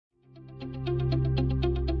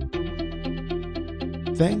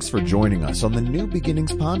Thanks for joining us on the New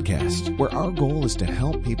Beginnings podcast, where our goal is to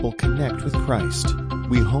help people connect with Christ.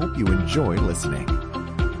 We hope you enjoy listening.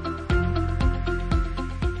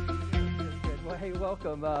 Well, hey,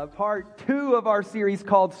 welcome. Part 2 of our series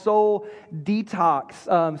called Soul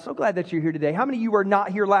Detox. So glad that you're here today. How many of you were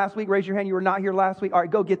not here last week? Raise your hand. You were not here last week. All right,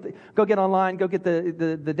 go get online. Go get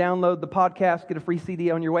the download, the podcast. Get a free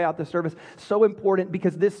CD on your way out the service. So important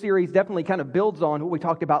because this series definitely kind of builds on what we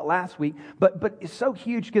talked about last week. But it's so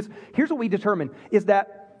huge because here's what we determined is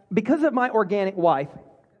that because of my organic wife,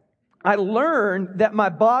 I learned that my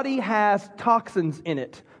body has toxins in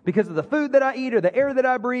it because of the food that I eat or the air that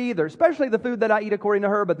I breathe, or especially the food that I eat according to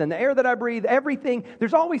her, but then the air that I breathe, everything,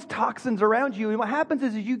 there's always toxins around you. And what happens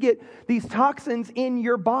is you get these toxins in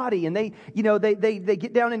your body, and they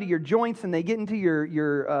get down into your joints and they get into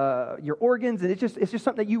your organs, and it's just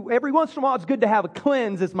something that you, every once in a while, it's good to have a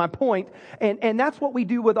cleanse, is my point. And that's what we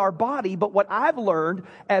do with our body. But what I've learned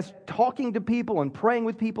as talking to people and praying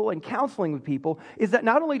with people and counseling with people is that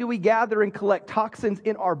not only do we gather and collect toxins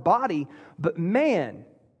in our body, but man,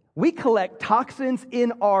 we collect toxins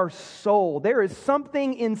in our soul. There is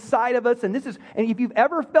something inside of us, and if you've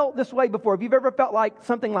ever felt this way before, if you've ever felt like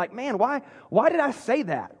something like, man, why did I say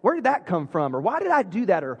that? Where did that come from? Or why did I do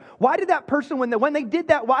that? Or why did that person, when they did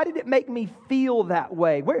that, why did it make me feel that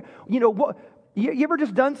way? You ever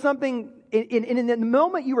just done something, and in the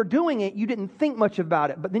moment you were doing it, you didn't think much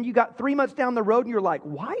about it, but then you got 3 months down the road and you're like,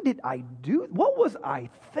 why did I do it? What was I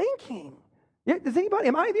thinking?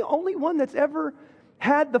 Am I the only one that's ever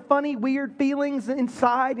had the funny, weird feelings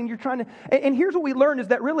inside, and you're trying to... And here's what we learned is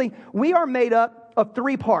that really, we are made up of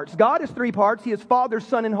 3 parts. God is 3 parts. He is Father,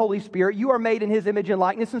 Son, and Holy Spirit. You are made in His image and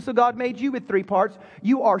likeness, and so God made you with 3 parts.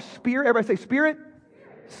 You are spirit. Everybody say spirit,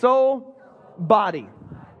 soul, body.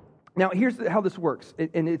 Now, here's how this works,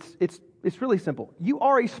 and it's really simple. You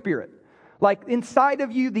are a spirit. Like inside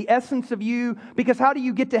of you, the essence of you, because how do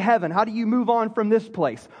you get to heaven? How do you move on from this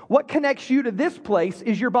place? What connects you to this place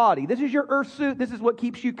is your body. This is your earth suit. This is what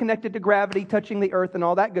keeps you connected to gravity, touching the earth and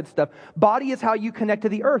all that good stuff. Body is how you connect to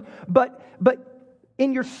the earth. But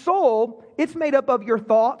in your soul, it's made up of your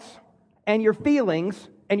thoughts and your feelings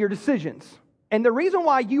and your decisions. And the reason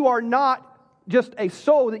why you are not just a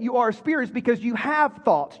soul, that you are a spirit, is because you have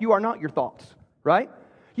thoughts. You are not your thoughts, right?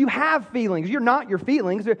 You have feelings. You're not your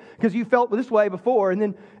feelings because you felt this way before,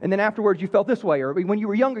 and then afterwards you felt this way. Or when you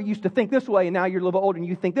were younger, you used to think this way, and now you're a little bit older and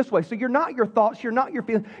you think this way. So you're not your thoughts. You're not your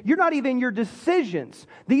feelings. You're not even your decisions.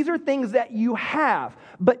 These are things that you have.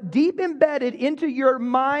 But deep embedded into your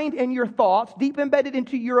mind and your thoughts, deep embedded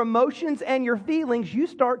into your emotions and your feelings, you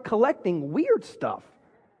start collecting weird stuff.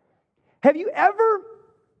 Have you ever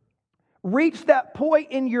reached that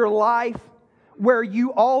point in your life where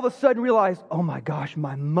you all of a sudden realize, oh my gosh,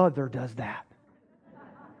 my mother does that?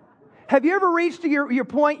 Have you ever reached to your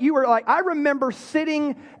point, you were like, I remember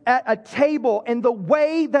sitting at a table, and the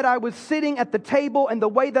way that I was sitting at the table and the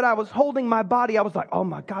way that I was holding my body, I was like, oh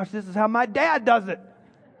my gosh, this is how my dad does it.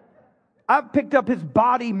 I've picked up his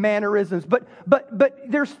body mannerisms, but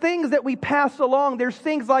there's things that we pass along. There's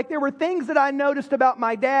things like, there were things that I noticed about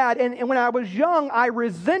my dad, and when I was young, I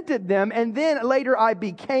resented them, and then later I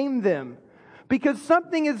became them. Because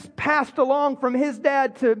something is passed along from his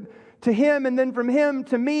dad to him, and then from him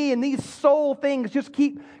to me, and these soul things just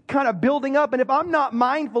keep kind of building up. And if I'm not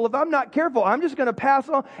mindful, if I'm not careful, I'm just going to pass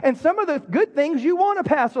along. And some of the good things you want to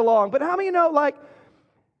pass along. But how many know, like,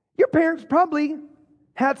 your parents probably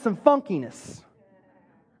had some funkiness,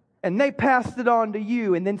 and they passed it on to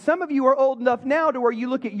you. And then some of you are old enough now to where you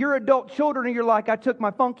look at your adult children and you're like, I took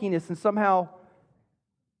my funkiness and somehow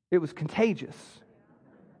it was contagious.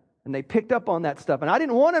 And they picked up on that stuff. And I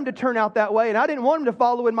didn't want them to turn out that way. And I didn't want them to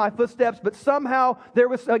follow in my footsteps. But somehow there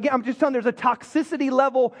was, again, I'm just telling you, there's a toxicity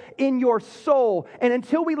level in your soul. And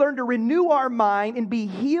until we learn to renew our mind and be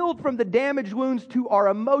healed from the damaged wounds to our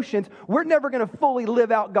emotions, we're never going to fully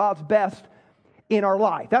live out God's best in our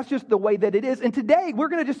life. That's just the way that it is. And today, we're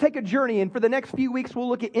going to just take a journey. And for the next few weeks, we'll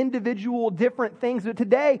look at individual different things. But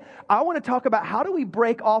today, I want to talk about how do we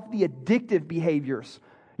break off the addictive behaviors.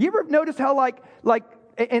 You ever notice how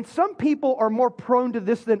and some people are more prone to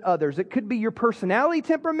this than others. It could be your personality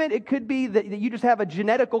temperament. It could be that you just have a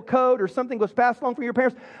genetical code or something was passed along from your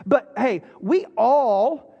parents. But hey, we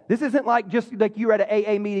all... This isn't like just like you're at an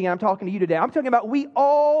AA meeting and I'm talking to you today. I'm talking about we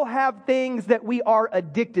all have things that we are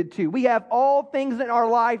addicted to. We have all things in our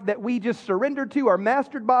life that we just surrender to, are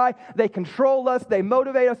mastered by. They control us. They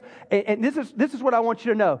motivate us. And this is what I want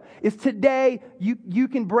you to know, is today you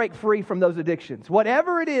can break free from those addictions.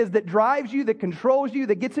 Whatever it is that drives you, that controls you,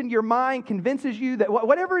 that gets into your mind, convinces you, that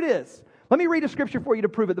whatever it is. Let me read a scripture for you to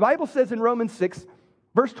prove it. The Bible says in Romans 6,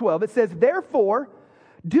 verse 12, it says, "Therefore,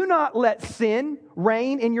 Do not let sin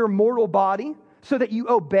reign in your mortal body so that you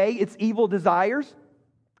obey its evil desires.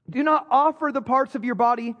 Do not offer the parts of your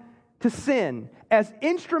body to sin as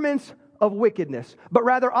instruments of wickedness, but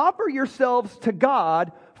rather offer yourselves to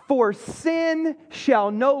God, for sin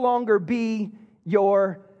shall no longer be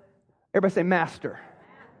your, everybody say, master.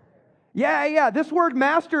 Yeah. This word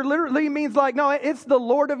master literally means like, no, it's the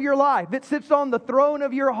Lord of your life. It sits on the throne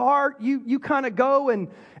of your heart. You kind of go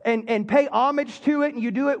and pay homage to it, and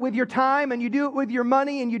you do it with your time, and you do it with your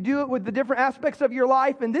money, and you do it with the different aspects of your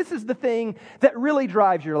life. And this is the thing that really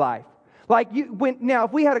drives your life. Like now,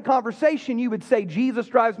 if we had a conversation, you would say Jesus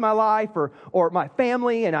drives my life, or my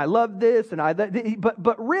family, and I love this,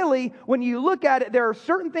 but really, when you look at it, there are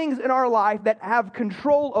certain things in our life that have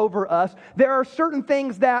control over us. There are certain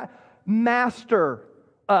things that master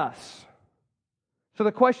us. So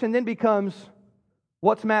the question then becomes,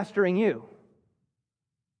 what's mastering you?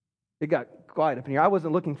 It got quiet up in here. I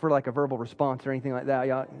wasn't looking for like a verbal response or anything like that.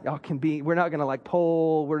 Y'all can be, we're not going to like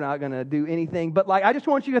poll, we're not going to do anything, but like I just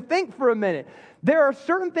want you to think for a minute. There are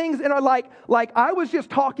certain things in our like I was just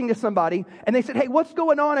talking to somebody and they said, "Hey, what's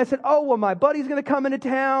going on?" I said, "Oh, well, my buddy's going to come into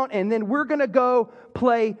town and then we're going to go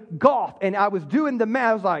play golf." And I was doing the math.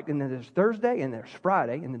 I was like, and then there's Thursday and there's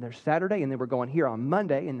Friday and then there's Saturday and then we're going here on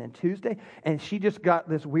Monday and then Tuesday. And she just got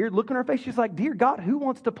this weird look on her face. She's like, "Dear God, who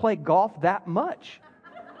wants to play golf that much?"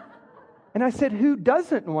 And I said, "Who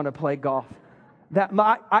doesn't want to play golf that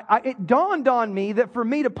much?" It dawned on me that for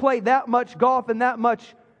me to play that much golf in that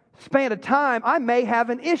much span of time, I may have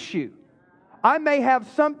an issue. I may have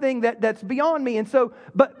something that's beyond me. And so,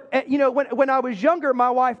 but when I was younger,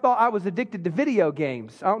 my wife thought I was addicted to video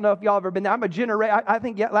games. I don't know if y'all ever been there. I'm a generation. I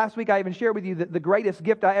think last week I even shared with you that the greatest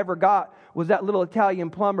gift I ever got was that little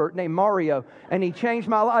Italian plumber named Mario, and he changed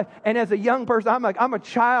my life. And as a young person, I'm a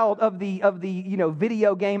child of the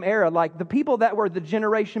video game era. Like the people that were the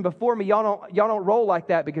generation before me, y'all don't roll like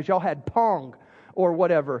that because y'all had Pong or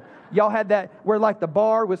whatever. Y'all had that where like the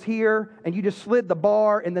bar was here and you just slid the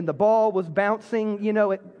bar and then the ball was bouncing.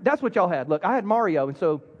 That's what y'all had. Look, I had Mario, and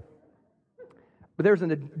so. But there's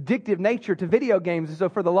an addictive nature to video games. And so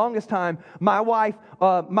for the longest time, my wife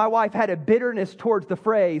had a bitterness towards the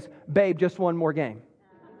phrase, "Babe, just one more game."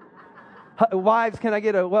 Wives, can I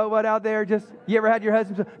get a what out there? You ever had your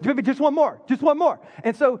husband say, "Just one more, just one more"?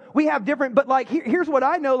 And so we have different, but like here's what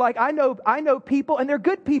I know. Like I know people, and they're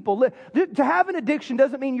good people. To have an addiction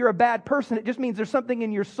doesn't mean you're a bad person. It just means there's something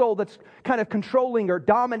in your soul that's kind of controlling or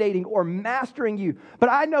dominating or mastering you. But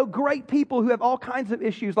I know great people who have all kinds of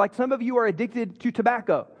issues. Like some of you are addicted to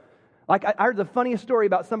tobacco. Like I heard the funniest story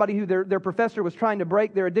about somebody who their professor was trying to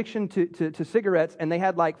break their addiction to cigarettes, and they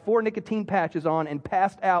had like 4 nicotine patches on and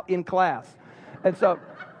passed out in class. And so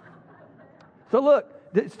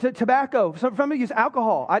look, tobacco. Some of you use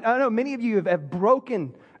alcohol. I know many of you have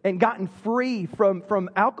broken and gotten free from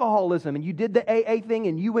alcoholism, and you did the AA thing,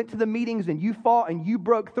 and you went to the meetings, and you fought, and you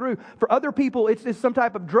broke through. For other people, it's some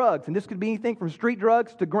type of drugs, and this could be anything from street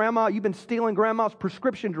drugs to grandma. You've been stealing grandma's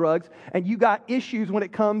prescription drugs, and you got issues when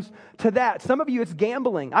it comes to that. Some of you, it's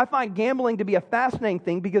gambling. I find gambling to be a fascinating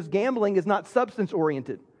thing because gambling is not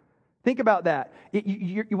substance-oriented. Think about that.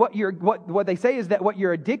 What they say is that what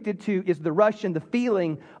you're addicted to is the rush and the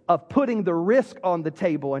feeling of putting the risk on the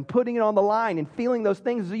table and putting it on the line and feeling those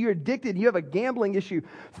things. So you're addicted. You have a gambling issue.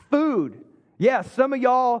 Food. Yeah, some of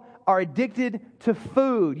y'all are addicted to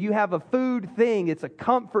food. You have a food thing. It's a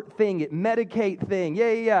comfort thing. It medicate thing.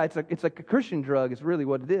 Yeah. It's a Christian drug. It's really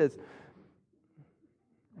what it is.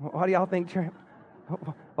 Why do y'all think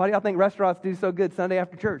restaurants do so good Sunday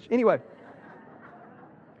after church? Anyway.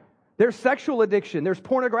 There's sexual addiction. There's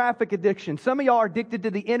pornographic addiction. Some of y'all are addicted to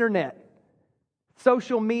the internet,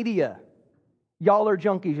 social media. Y'all are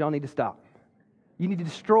junkies. Y'all need to stop. You need to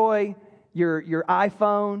destroy your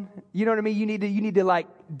iPhone. You know what I mean? You need to like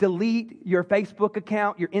delete your Facebook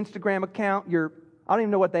account, your Instagram account, I don't even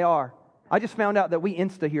know what they are. I just found out that we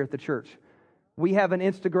Insta here at the church. We have an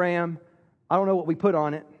Instagram. I don't know what we put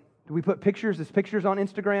on it. Do we put pictures? Is pictures on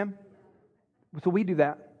Instagram? So we do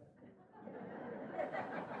that.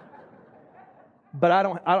 But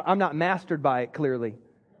I'm not mastered by it, clearly.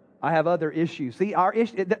 I have other issues. See, our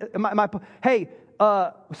issue. Some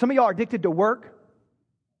of y'all are addicted to work.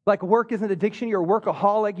 Like work is an addiction. You're a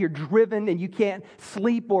workaholic. You're driven, and you can't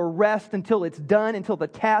sleep or rest until it's done, until the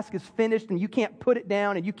task is finished, and you can't put it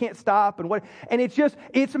down, and you can't stop, and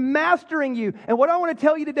it's mastering you. And what I want to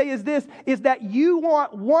tell you today is this: is that you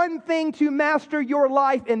want one thing to master your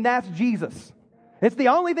life, and that's Jesus. It's the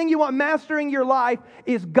only thing you want mastering your life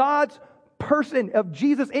is God's person of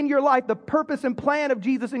Jesus in your life, the purpose and plan of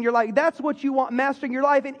Jesus in your life. That's what you want mastering your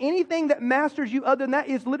life. And anything that masters you other than that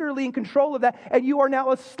is literally in control of that. And you are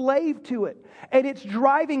now a slave to it. And it's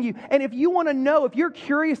driving you. And if you want to know, if you're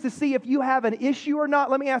curious to see if you have an issue or not,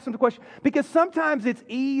 let me ask them the question. Because sometimes it's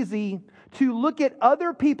easy to look at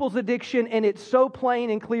other people's addiction and it's so plain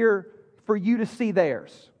and clear for you to see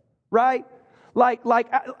theirs. Right? Like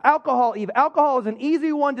alcohol even. Alcohol is an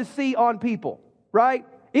easy one to see on people. Right?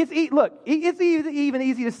 It's even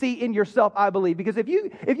easy to see in yourself, I believe, because if you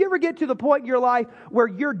ever get to the point in your life where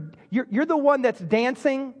you're the one that's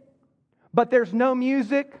dancing, but there's no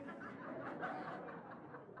music,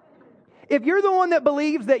 if you're the one that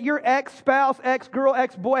believes that your ex-spouse, ex-girl,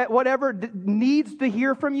 ex-boy, whatever needs to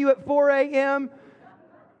hear from you at 4 a.m.,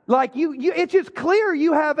 like it's just clear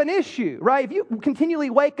you have an issue, right? If you continually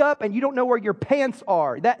wake up and you don't know where your pants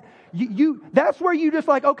are, that's where you just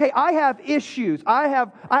like, okay, I have issues. I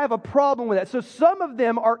have a problem with that. So some of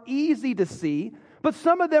them are easy to see, but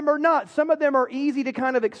some of them are not. Some of them are easy to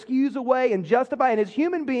kind of excuse away and justify. And as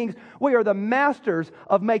human beings, we are the masters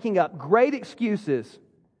of making up great excuses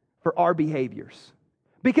for our behaviors.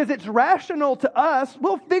 Because it's rational to us,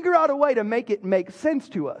 we'll figure out a way to make it make sense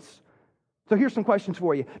to us. So here's some questions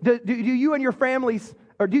for you. Do you and your families,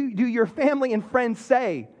 or do your family and friends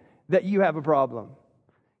say that you have a problem?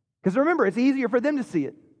 Because remember, it's easier for them to see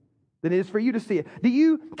it than it is for you to see it. Do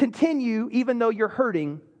you continue even though you're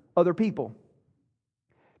hurting other people?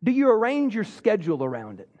 Do you arrange your schedule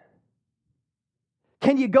around it?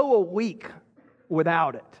 Can you go a week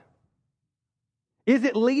without it? Is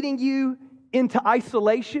it leading you into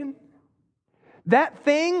isolation? That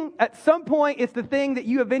thing, at some point, it's the thing that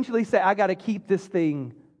you eventually say, I got to keep this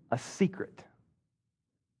thing a secret.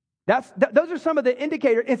 Those are some of the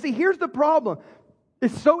indicators. And see, here's the problem.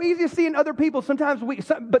 It's so easy to see in other people.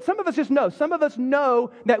 But some of us just know. Some of us know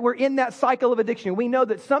that we're in that cycle of addiction. We know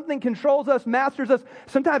that something controls us, masters us.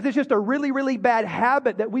 Sometimes it's just a really, really bad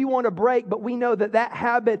habit that we want to break, but we know that that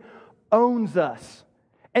habit owns us.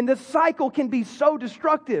 And the cycle can be so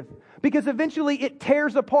destructive because eventually it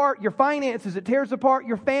tears apart your finances, it tears apart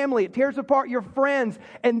your family, it tears apart your friends.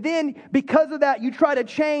 And then because of that, you try to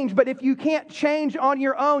change. But if you can't change on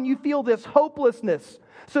your own, you feel this hopelessness.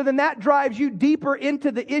 So then that drives you deeper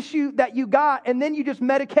into the issue that you got. And then you just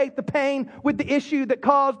medicate the pain with the issue that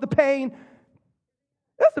caused the pain.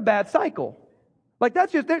 That's a bad cycle. Like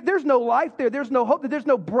that's just, there's no life there. There's no hope. There's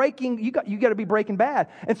no breaking. You got to be breaking bad.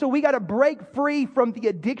 And so we got to break free from the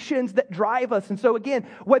addictions that drive us. And so again,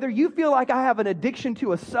 whether you feel like I have an addiction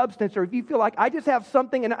to a substance or if you feel like I just have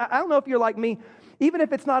something, and I don't know if you're like me, even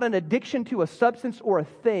if it's not an addiction to a substance or a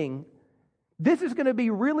thing, this is going to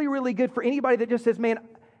be really, really good for anybody that just says, man,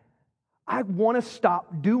 I want to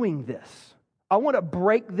stop doing this. I want to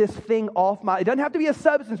break this thing off it doesn't have to be a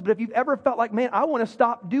substance, but if you've ever felt like, man, I want to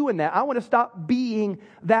stop doing that. I want to stop being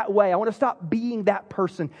that way. I want to stop being that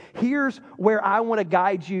person. Here's where I want to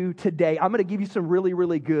guide you today. I'm going to give you some really,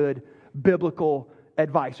 really good biblical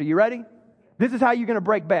advice. Are you ready? This is how you're going to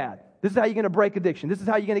break bad. This is how you're going to break addiction. This is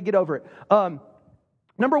how you're going to get over it.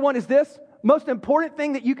 Number one is this. Most important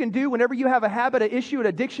thing that you can do whenever you have a habit, an issue, an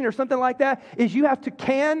addiction, or something like that is you have to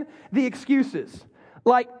can the excuses.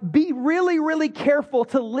 Like, be really, really careful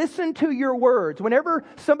to listen to your words. Whenever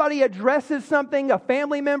somebody addresses something, a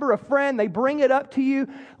family member, a friend, they bring it up to you,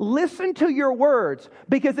 listen to your words.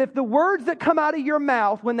 Because if the words that come out of your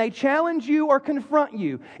mouth when they challenge you or confront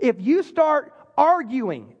you, if you start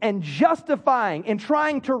arguing and justifying and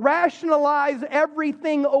trying to rationalize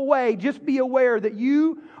everything away, just be aware that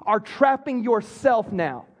you are trapping yourself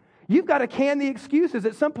now. You've got to can the excuses.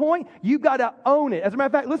 At some point, you've got to own it. As a matter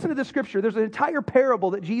of fact, listen to the scripture. There's an entire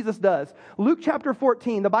parable that Jesus does. Luke chapter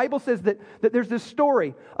 14, the Bible says that there's this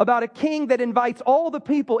story about a king that invites all the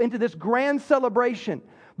people into this grand celebration.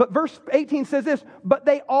 But verse 18 says this, but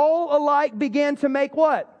they all alike began to make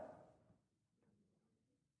what?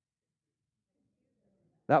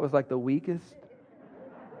 That was like the weakest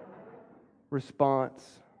response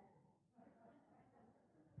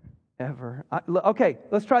ever. Okay,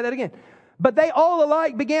 let's try that again. But they all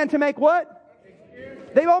alike began to make what? Excuses.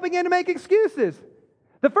 They all began to make excuses.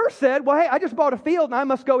 The first said, well, hey, I just bought a field and I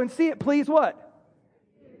must go and see it. Please what?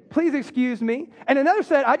 Please excuse me. And another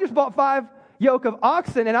said, I just bought 5 yoke of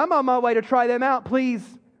oxen and I'm on my way to try them out. Please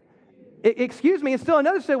excuse me. And still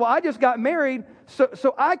another said, well, I just got married,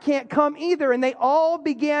 so I can't come either. And they all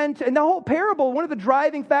began to, and the whole parable, one of the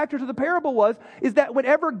driving factors of the parable is that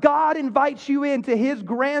whenever God invites you into His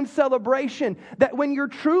grand celebration, that when you're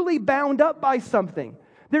truly bound up by something,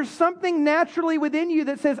 There's something naturally within you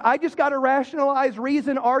that says, I just got to rationalize,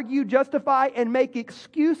 reason, argue, justify, and make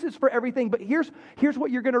excuses for everything. But here's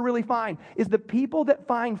what you're going to really find, is the people that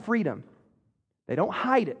find freedom, they don't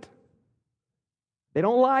hide it. They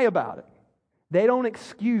don't lie about it. They don't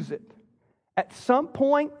excuse it. At some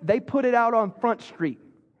point, they put it out on Front Street,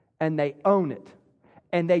 and they own it.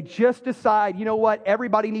 And they just decide, you know what,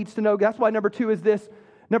 everybody needs to know. That's why number 2 is this.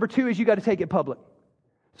 Number 2 is you got to take it public.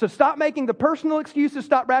 So stop making the personal excuses,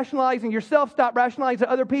 stop rationalizing yourself, stop rationalizing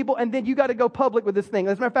other people, and then you got to go public with this thing.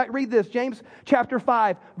 As a matter of fact, read this, James chapter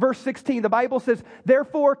 5, verse 16. The Bible says,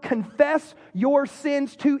 therefore confess your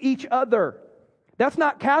sins to each other. That's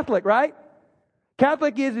not Catholic, right?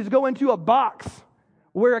 Catholic is go into a box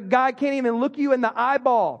where a guy can't even look you in the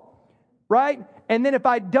eyeball, right? And then if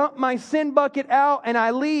I dump my sin bucket out and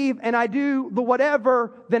I leave and I do the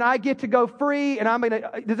whatever, then I get to go free and I'm going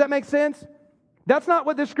to... Does that make sense? That's not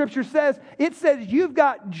what the scripture says. It says you've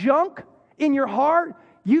got junk in your heart.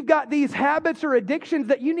 You've got these habits or addictions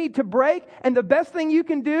that you need to break. And the best thing you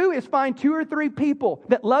can do is find 2 or 3 people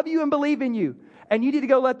that love you and believe in you. And you need to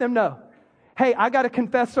go let them know. Hey, I got to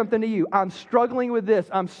confess something to you. I'm struggling with this.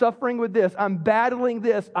 I'm suffering with this. I'm battling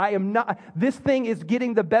this. This thing is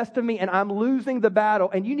getting the best of me and I'm losing the battle.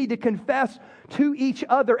 And you need to confess to each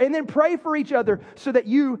other and then pray for each other so that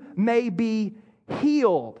you may be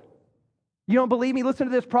healed. You don't believe me? Listen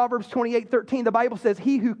to this, Proverbs 28:13. The Bible says,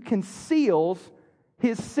 he who conceals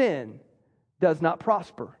his sin does not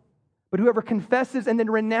prosper, but whoever confesses and then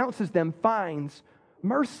renounces them finds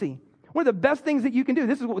mercy. One of the best things that you can do,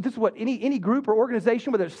 this is what any group or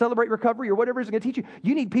organization, whether it's Celebrate Recovery or whatever is going to teach you,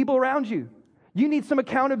 you need people around you. You need some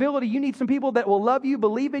accountability. You need some people that will love you,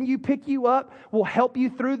 believe in you, pick you up, will help you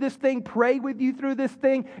through this thing, pray with you through this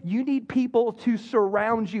thing. You need people to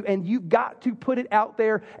surround you, and you've got to put it out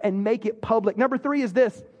there and make it public. Number 3 is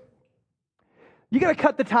this. You got to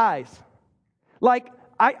cut the ties. Like,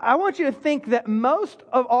 I want you to think that most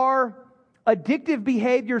of our addictive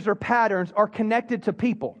behaviors or patterns are connected to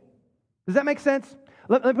people. Does that make sense?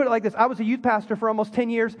 Let me put it like this. I was a youth pastor for almost 10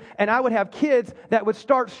 years, and I would have kids that would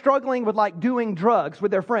start struggling with like doing drugs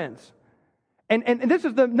with their friends. And this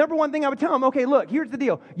is the number one thing I would tell them. Okay, look, here's the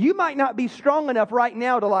deal. You might not be strong enough right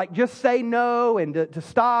now to like just say no and to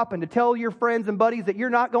stop and to tell your friends and buddies that you're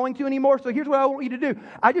not going to anymore. So here's what I want you to do.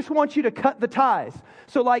 I just want you to cut the ties.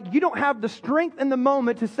 So like you don't have the strength in the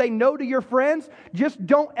moment to say no to your friends. Just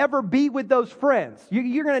don't ever be with those friends.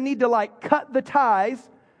 You're going to need to like cut the ties.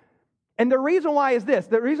 And the reason why is this.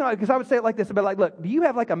 The reason why, because I would say it like this. I'd be like, look, do you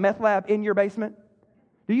have like a meth lab in your basement?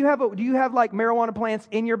 Do you have like marijuana plants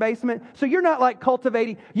in your basement? So you're not like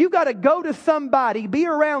cultivating. You've got to go to somebody, be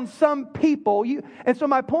around some people. And so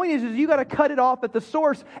my point is you got to cut it off at the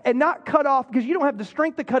source and not cut off, because you don't have the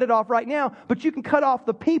strength to cut it off right now, but you can cut off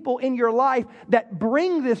the people in your life that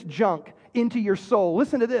bring this junk into your soul.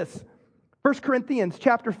 Listen to this. 1 Corinthians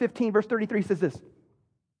chapter 15, verse 33 says this.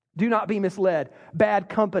 Do not be misled. Bad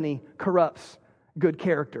company corrupts good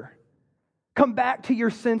character. Come back to your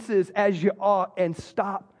senses as you ought and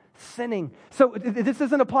stop sinning. So this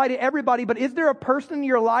doesn't apply to everybody, but is there a person in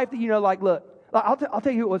your life that you know, like, look, I'll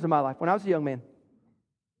tell you who it was in my life. When I was a young man,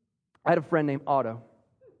 I had a friend named Otto.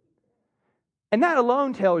 And that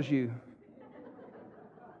alone tells you,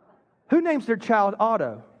 who names their child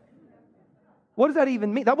Otto? What does that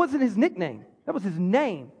even mean? That wasn't his nickname. That was his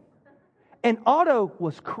name. And Otto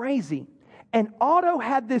was crazy. And Otto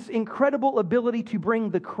had this incredible ability to bring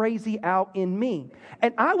the crazy out in me.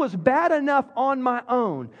 And I was bad enough on my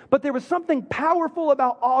own. But there was something powerful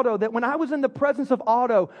about Otto that when I was in the presence of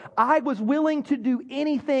Otto, I was willing to do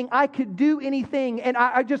anything. I could do anything. And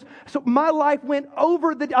so my life went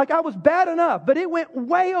over I was bad enough, but it went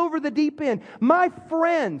way over the deep end. My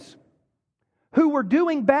friends who were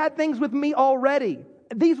doing bad things with me already,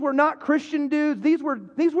 these were not Christian dudes. These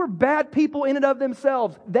were bad people in and of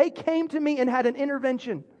themselves. They came to me and had an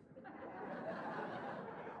intervention.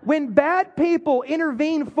 When bad people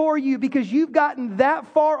intervene for you because you've gotten that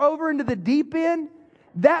far over into the deep end,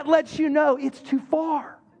 that lets you know it's too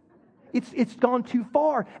far. It's gone too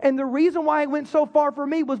far. And the reason why it went so far for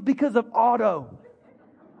me was because of Otto.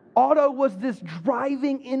 Otto was this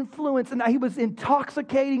driving influence, and he was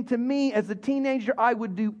intoxicating to me as a teenager. I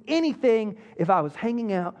would do anything if I was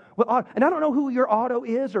hanging out with Otto. And I don't know who your Otto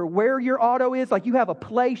is or where your Otto is. Like you have a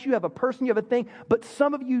place, you have a person, you have a thing. But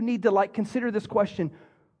some of you need to like consider this question.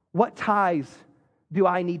 What ties do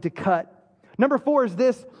I need to cut? Number 4 is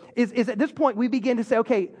this, is at this point we begin to say,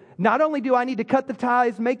 okay, not only do I need to cut the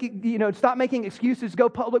ties, stop making excuses, go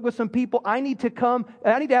public with some people, I need to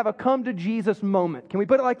have a come to Jesus moment. Can we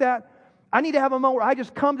put it like that? I need to have a moment where I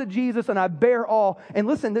just come to Jesus and I bear all. And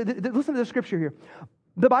listen to the scripture here.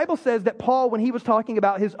 The Bible says that Paul, when he was talking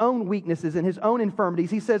about his own weaknesses and his own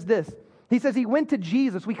infirmities, he says this. He says he went to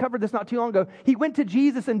Jesus. We covered this not too long ago. He went to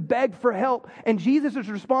Jesus and begged for help. And Jesus'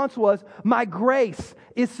 response was, "My grace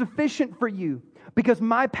is sufficient for you, because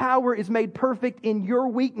my power is made perfect in your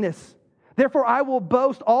weakness. Therefore, I will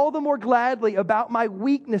boast all the more gladly about my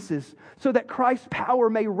weaknesses, so that Christ's power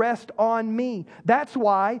may rest on me. That's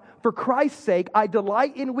why, for Christ's sake, I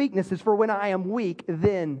delight in weaknesses, for when I am weak,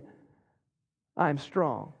 then I am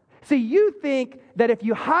strong." See, you think that if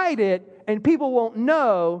you hide it and people won't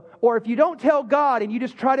know, or if you don't tell God and you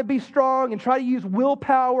just try to be strong and try to use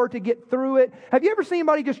willpower to get through it. Have you ever seen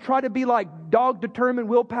anybody just try to be like dog-determined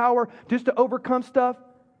willpower just to overcome stuff?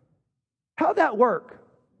 How'd that work?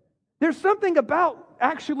 There's something about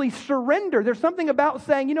actually surrender. There's something about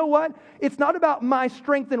saying, you know what? It's not about my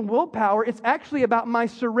strength and willpower. It's actually about my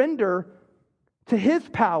surrender to His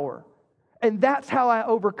power. And that's how I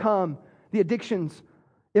overcome the addictions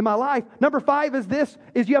in my life. Number 5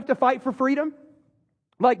 is you have to fight for freedom.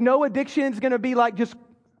 Like no addiction is going to be like just,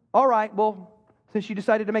 all right, well, since you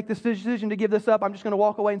decided to make this decision to give this up, I'm just going to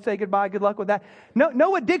walk away and say goodbye, good luck with that.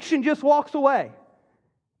 No addiction just walks away.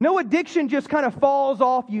 No addiction just kind of falls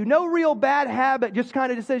off you. No real bad habit just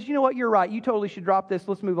kind of just says, you know what, you're right. You totally should drop this.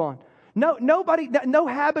 Let's move on. No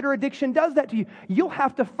habit or addiction does that to you. You'll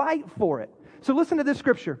have to fight for it. So listen to this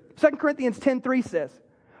scripture. 2 Corinthians 10:3 says,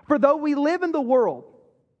 "For though we live in the world,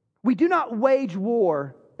 we do not wage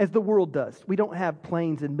war as the world does." We don't have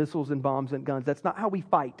planes and missiles and bombs and guns. That's not how we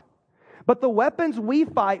fight. "But the weapons we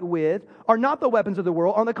fight with are not the weapons of the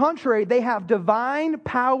world. On the contrary, they have divine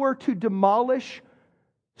power to demolish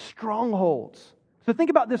strongholds." So think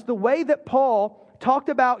about this. The way that Paul talked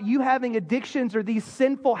about you having addictions or these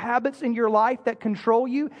sinful habits in your life that control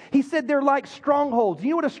you, he said they're like strongholds.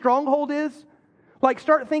 You know what a stronghold is? Like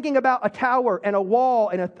start thinking about a tower and a wall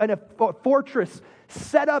and a fortress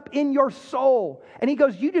set up in your soul. And he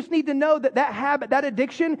goes, you just need to know that habit, that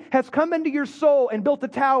addiction has come into your soul and built a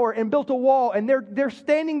tower and built a wall. And they're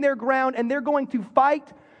standing their ground and they're going to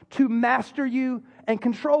fight to master you and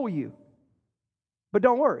control you. But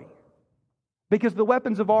don't worry, because the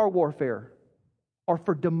weapons of our warfare are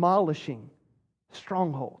for demolishing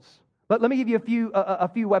strongholds. Let me give you a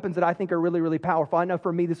few weapons that I think are really, really powerful. I know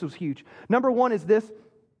for me this was huge. Number 1 is this: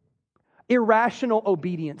 irrational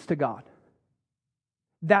obedience to God.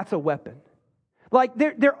 That's a weapon. Like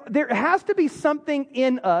there has to be something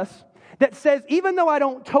in us that says, even though I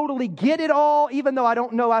don't totally get it all, even though I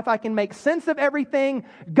don't know if I can make sense of everything,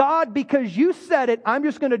 God, because you said it, I'm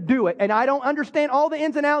just going to do it. And I don't understand all the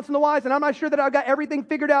ins and outs and the whys, and I'm not sure that I've got everything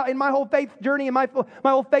figured out in my whole faith journey and my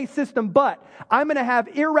whole faith system, but I'm going to have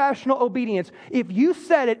irrational obedience. If you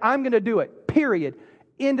said it, I'm going to do it. Period.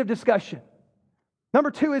 End of discussion.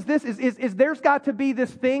 Number 2 is this, is there's got to be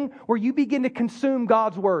this thing where you begin to consume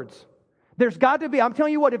God's words. There's got to be, I'm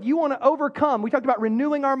telling you what, if you want to overcome, we talked about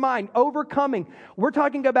renewing our mind, overcoming. We're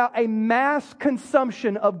talking about a mass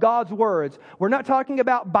consumption of God's words. We're not talking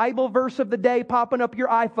about Bible verse of the day popping up your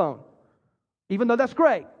iPhone, even though that's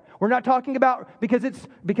great. We're not talking about, because it's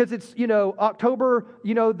October,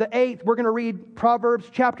 the 8th, we're going to read Proverbs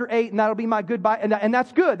chapter 8, and that'll be my goodbye, and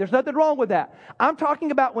that's good. There's nothing wrong with that. I'm talking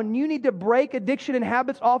about when you need to break addiction and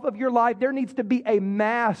habits off of your life, there needs to be a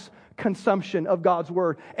mass consumption of God's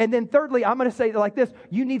Word. And then thirdly, I'm going to say it like this: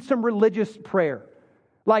 you need some religious prayer.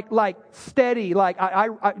 Like steady, like I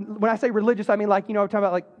when I say religious, I mean I'm talking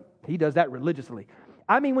about like he does that religiously.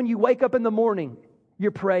 I mean when you wake up in the morning, you're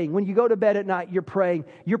praying. When you go to bed at night, you're praying.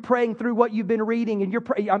 You're praying through what you've been reading,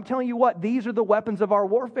 and I'm telling you what, these are the weapons of our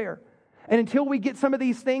warfare. And until we get some of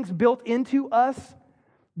these things built into us,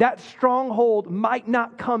 that stronghold might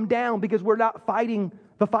not come down because we're not fighting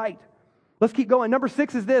the fight. Let's keep going. Number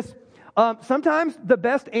 6 is this. Sometimes the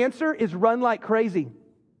best answer is run like crazy.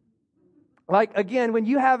 Like, again, when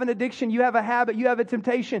you have an addiction, you have a habit, you have a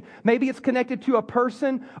temptation. Maybe it's connected to a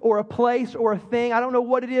person or a place or a thing. I don't know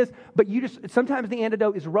what it is, but sometimes the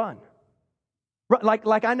antidote is run.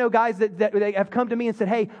 Like I know guys that they have come to me and said,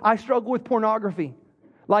 hey, I struggle with pornography.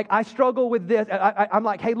 Like, I struggle with this. I'm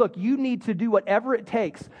like, hey, look, you need to do whatever it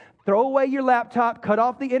takes. Throw away your laptop, cut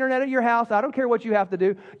off the internet at your house. I don't care what you have to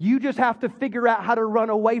do. You just have to figure out how to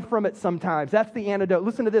run away from it sometimes. That's the antidote.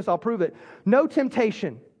 Listen to this, I'll prove it. No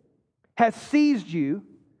temptation has seized you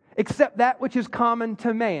except that which is common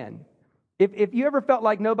to man. If you ever felt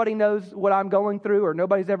like nobody knows what I'm going through or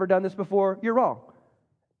nobody's ever done this before, you're wrong.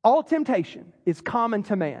 All temptation is common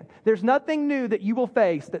to man. There's nothing new that you will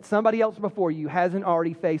face that somebody else before you hasn't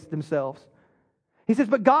already faced themselves. He says,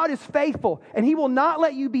 but God is faithful, and He will not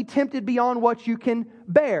let you be tempted beyond what you can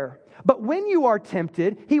bear. But when you are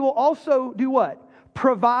tempted, He will also do what?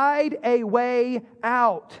 provide a way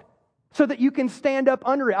out so that you can stand up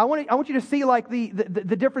under it. I want you to see like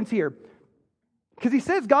the difference here. Because he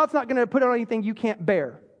says God's not going to put on anything you can't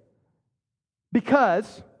bear.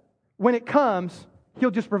 Because when it comes,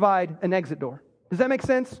 He'll just provide an exit door. Does that make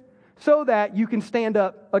sense? So that you can stand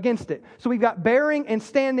up against it. So we've got bearing and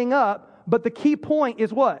standing up, but the key point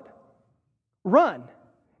is what? Run.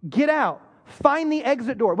 Get out. Find the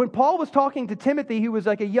exit door. When Paul was talking to Timothy, who was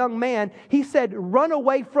like a young man, he said, run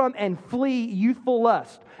away from and flee youthful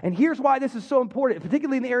lust. And here's why this is so important,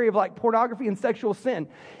 particularly in the area of like pornography and sexual sin,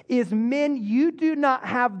 is men, you do not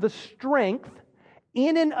have the strength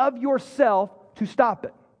in and of yourself to stop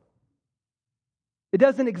it. It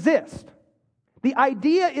doesn't exist. The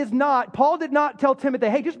idea is not, Paul did not tell Timothy,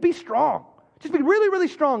 hey, just be strong. Just be really, really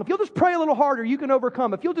strong. If you'll just pray a little harder, you can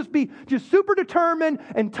overcome. If you'll just be just super determined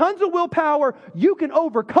and tons of willpower, you can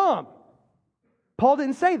overcome. Paul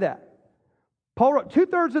didn't say that. Paul wrote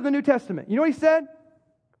 2/3 of the New Testament. You know what he said?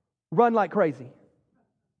 Run like crazy.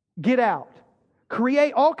 Get out.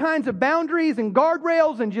 Create all kinds of boundaries and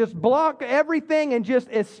guardrails and just block everything and just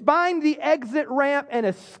find the exit ramp and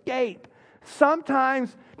escape.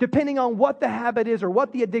 Sometimes, depending on what the habit is or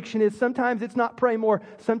what the addiction is, sometimes it's not pray more,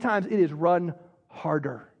 sometimes it is run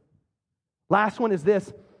harder. Last one is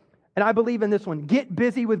this, and I believe in this one. Get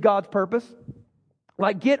busy with God's purpose.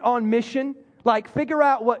 Like get on mission. Like figure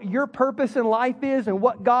out what your purpose in life is and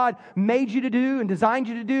what God made you to do and designed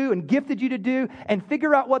you to do and gifted you to do, and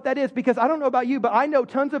figure out what that is. Because I don't know about you, but I know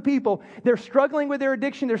tons of people, they're struggling with their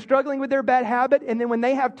addiction, they're struggling with their bad habit, and then when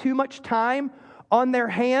they have too much time on their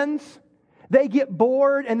hands, they get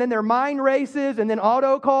bored, and then their mind races, and then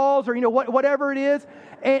auto calls, or whatever it is,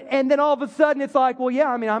 and then all of a sudden it's like, well, yeah,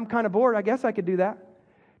 I'm kind of bored. I guess I could do that.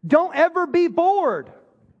 Don't ever be bored.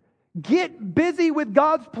 Get busy with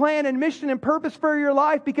God's plan and mission and purpose for your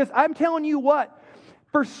life, because I'm telling you what,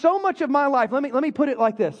 for so much of my life, let me put it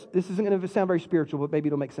like this. This isn't going to sound very spiritual, but maybe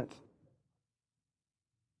it'll make sense.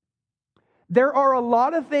 There are a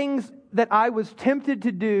lot of things that I was tempted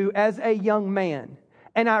to do as a young man.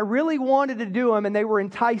 And I really wanted to do them, and they were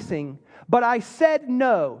enticing. But I said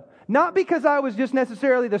no. Not because I was just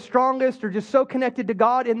necessarily the strongest or just so connected to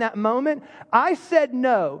God in that moment. I said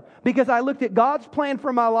no because I looked at God's plan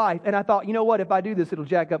for my life, and I thought, you know what? If I do this, it'll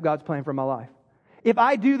jack up God's plan for my life. If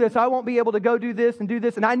I do this, I won't be able to go do this.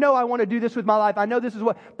 And I know I want to do this with my life. I know this is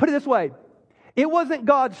what... Put it this way. It wasn't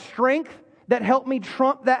God's strength that helped me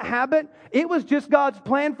trump that habit. It was just God's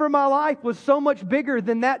plan for my life was so much bigger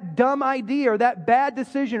than that dumb idea or that bad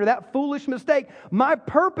decision or that foolish mistake. My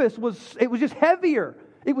purpose was just heavier.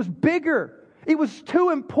 It was bigger. It was too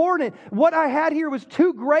important. What I had here was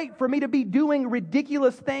too great for me to be doing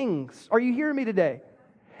ridiculous things. Are you hearing me today?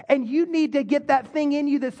 And you need to get that thing in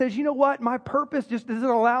you that says, you know what? My purpose just doesn't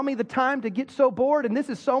allow me the time to get so bored, and this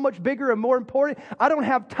is so much bigger and more important. I don't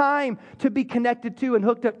have time to be connected to and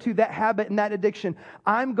hooked up to that habit and that addiction.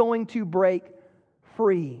 I'm going to break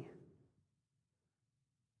free.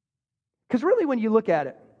 Because really, when you look at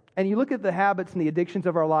it, and you look at the habits and the addictions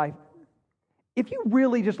of our life, if you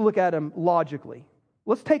really just look at them logically,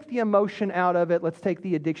 let's take the emotion out of it, let's take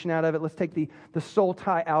the addiction out of it, let's take the soul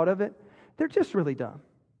tie out of it, they're just really dumb.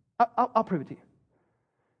 I'll prove it to you.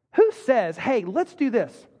 Who says, hey, let's do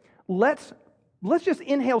this. Let's just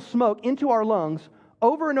inhale smoke into our lungs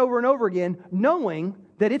over and over and over again, knowing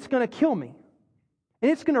that it's going to kill me.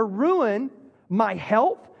 And it's going to ruin my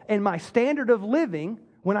health and my standard of living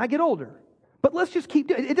when I get older. But let's just keep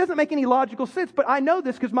doing it. It doesn't make any logical sense, but I know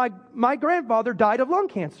this because my grandfather died of lung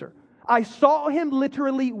cancer. I saw him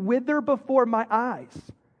literally wither before my eyes.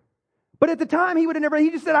 But at the time, he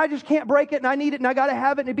just said, I just can't break it, and I need it, and I got to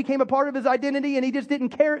have it, and it became a part of his identity, and he just didn't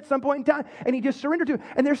care at some point in time, and he just surrendered to it.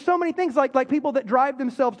 And there's so many things like people that drive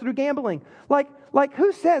themselves through gambling. Like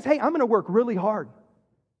who says, hey, I'm going to work really hard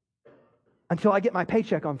until I get my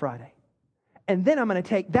paycheck on Friday. And then I'm going to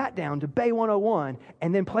take that down to Bay 101,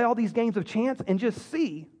 and then play all these games of chance and just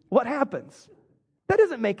see what happens. That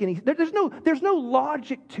doesn't make any... There's no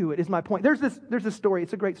logic to it, is my point. There's this story.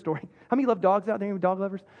 It's a great story. How many love dogs out there? Any dog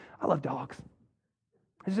lovers? I love dogs.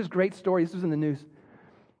 There's this great story. This was in the news.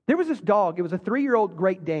 There was this dog. It was a 3-year-old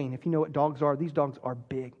Great Dane. If you know what dogs are, these dogs are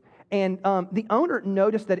big. And the owner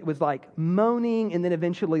noticed that it was like moaning and then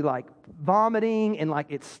eventually like vomiting, and like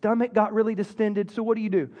its stomach got really distended. So what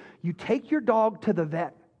do? You take your dog to the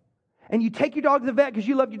vet. And you take your dog to the vet because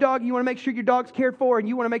you love your dog. You want to make sure your dog's cared for, and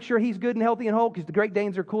you want to make sure he's good and healthy and whole, because the Great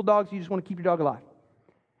Danes are cool dogs. You just want to keep your dog alive.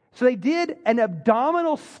 So they did an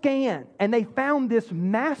abdominal scan, and they found this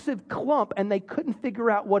massive clump, and they couldn't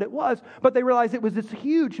figure out what it was, but they realized it was this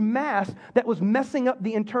huge mass that was messing up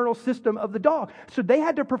the internal system of the dog. So they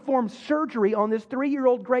had to perform surgery on this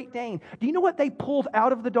 3-year-old Great Dane. Do you know what they pulled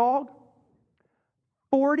out of the dog?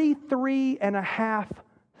 43 and a half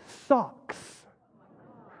socks.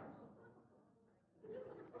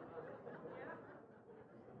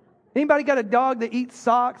 Anybody got a dog that eats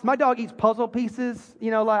socks? My dog eats puzzle pieces.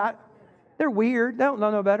 They're weird. They don't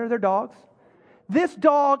know no better. They're dogs. This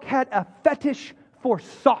dog had a fetish for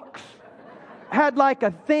socks. Had like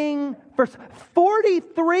a thing for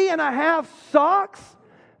 43 and a half socks.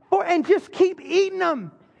 And just keep eating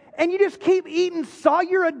them. And you just keep eating socks.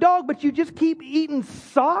 You're a dog, but you just keep eating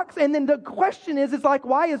socks. And then the question is, it's like,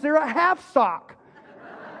 why is there a half sock?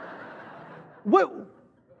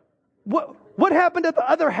 What happened to the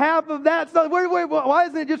other half of that? So why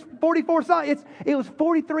isn't it just 44 socks? It was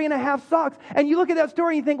 43 and a half socks. And you look at that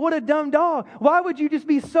story and you think, what a dumb dog. Why would you just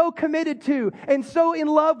be so committed to and so in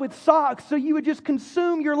love with socks? So you would just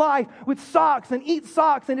consume your life with socks and eat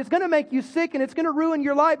socks. And it's going to make you sick and it's going to ruin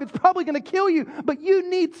your life. It's probably going to kill you. But you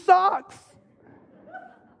need socks.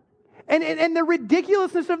 And the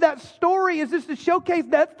ridiculousness of that story is just to showcase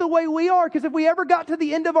that's the way we are. Because if we ever got to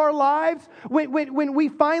the end of our lives, when we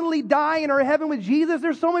finally die and are in heaven with Jesus,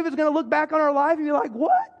 there's so many of us going to look back on our life and be like,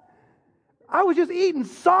 what? I was just eating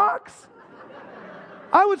socks.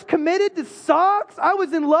 I was committed to socks. I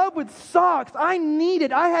was in love with socks. I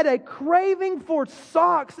had a craving for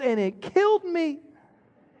socks and it killed me.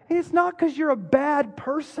 And it's not because you're a bad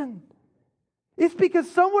person. It's because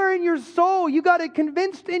somewhere in your soul, you got it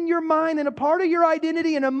convinced in your mind and a part of your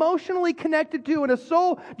identity and emotionally connected to, and a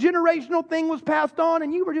soul generational thing was passed on,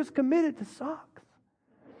 and you were just committed to socks.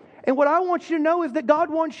 And what I want you to know is that God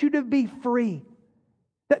wants you to be free.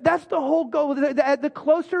 That's the whole goal. The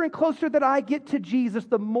closer and closer that I get to Jesus,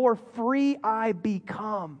 the more free I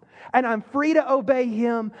become. And I'm free to obey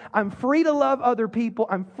Him. I'm free to love other people.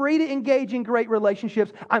 I'm free to engage in great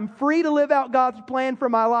relationships. I'm free to live out God's plan for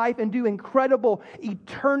my life and do incredible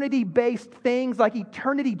eternity-based things, like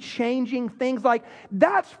eternity-changing things. Like,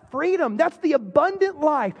 that's freedom. That's the abundant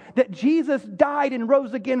life that Jesus died and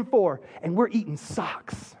rose again for. And we're eating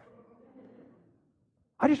socks.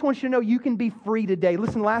 I just want you to know you can be free today.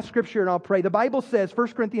 Listen, last scripture and I'll pray. The Bible says, 1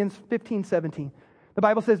 Corinthians 15:17. The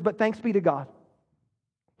Bible says, but thanks be to God.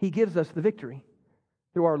 He gives us the victory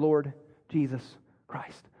through our Lord Jesus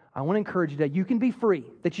Christ. I want to encourage you today. You can be free.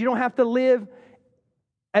 That you don't have to live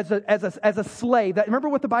as a slave. Remember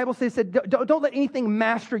what the Bible says? It said, don't let anything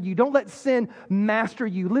master you. Don't let sin master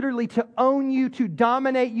you. Literally to own you, to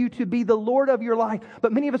dominate you, to be the Lord of your life.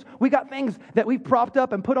 But many of us, we got things that we've propped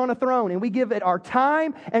up and put on a throne. And we give it our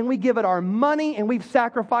time. And we give it our money. And we've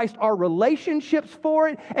sacrificed our relationships for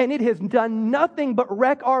it. And it has done nothing but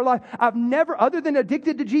wreck our life. I've never, other than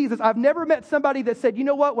addicted to Jesus, I've never met somebody that said, you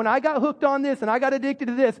know what? When I got hooked on this and I got addicted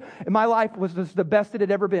to this, my life was just the best it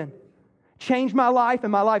had ever been. Changed my life,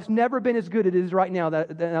 and my life's never been as good as it is right now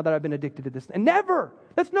that I've been addicted to this. And never.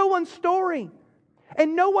 That's no one's story.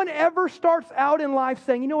 And no one ever starts out in life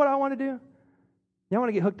saying, you know what I want to do? I want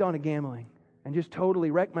to get hooked on to gambling and just totally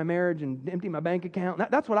wreck my marriage and empty my bank account.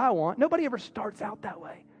 That's what I want. Nobody ever starts out that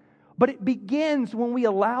way. But it begins when we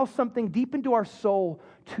allow something deep into our soul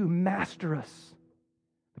to master us.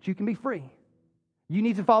 But you can be free. You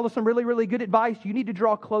need to follow some really, really good advice. You need to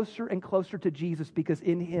draw closer and closer to Jesus because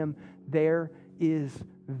in Him there is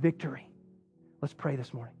victory. Let's pray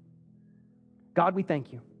this morning. God, we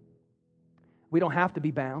thank You. We don't have to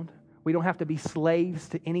be bound. We don't have to be slaves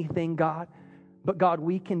to anything, God. But God,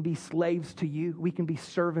 we can be slaves to You. We can be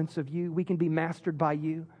servants of You. We can be mastered by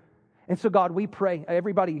You. And so, God, we pray,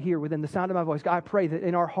 everybody here within the sound of my voice, God, I pray that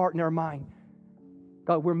in our heart and our mind,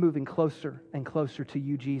 God, we're moving closer and closer to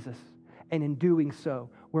You, Jesus. And in doing so,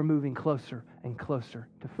 we're moving closer and closer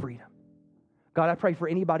to freedom. God, I pray for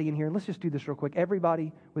anybody in here, and let's just do this real quick.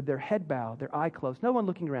 Everybody with their head bowed, their eye closed, no one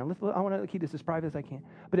looking around. I want to keep this as private as I can.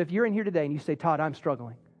 But if you're in here today and you say, Todd, I'm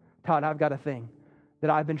struggling. Todd, I've got a thing that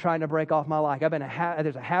I've been trying to break off my life.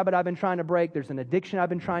 There's a habit I've been trying to break. There's an addiction I've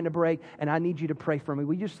been trying to break, and I need you to pray for me.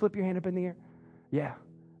 Will you just slip your hand up in the air? Yeah.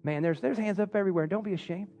 Man, there's hands up everywhere. Don't be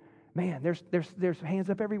ashamed. Man, there's hands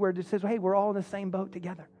up everywhere that says, hey, we're all in the same boat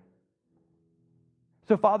together.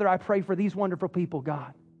 So, Father, I pray for these wonderful people,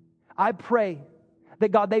 God. I pray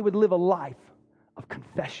that, God, they would live a life of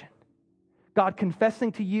confession. God,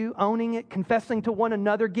 confessing to You, owning it, confessing to one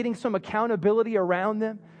another, getting some accountability around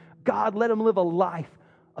them. God, let them live a life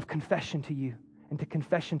of confession to You and to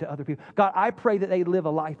confession to other people. God, I pray that they live a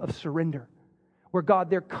life of surrender, where God,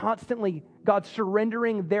 they're constantly, God,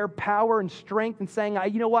 surrendering their power and strength and saying,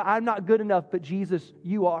 you know what, I'm not good enough, but Jesus,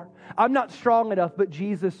 you are. I'm not strong enough, but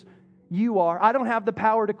Jesus, you are. I don't have the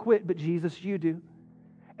power to quit, but Jesus, you do.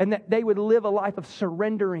 And that they would live a life of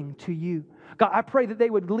surrendering to you. God, I pray that they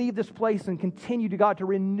would leave this place and continue to, God, to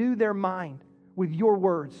renew their mind with your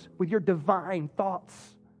words, with your divine thoughts.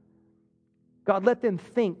 God, let them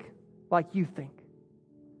think like you think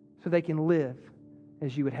so they can live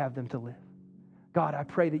as you would have them to live. God, I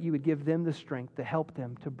pray that you would give them the strength to help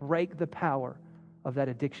them to break the power of that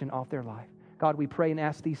addiction off their life. God, we pray and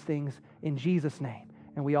ask these things in Jesus' name.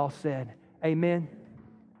 And we all said, amen.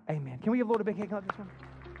 Amen. Can we give Lord a big hand clap this one?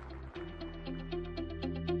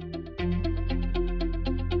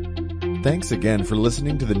 Thanks again for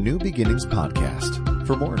listening to the New Beginnings podcast.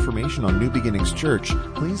 For more information on New Beginnings Church,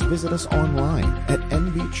 please visit us online at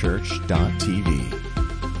nbchurch.tv.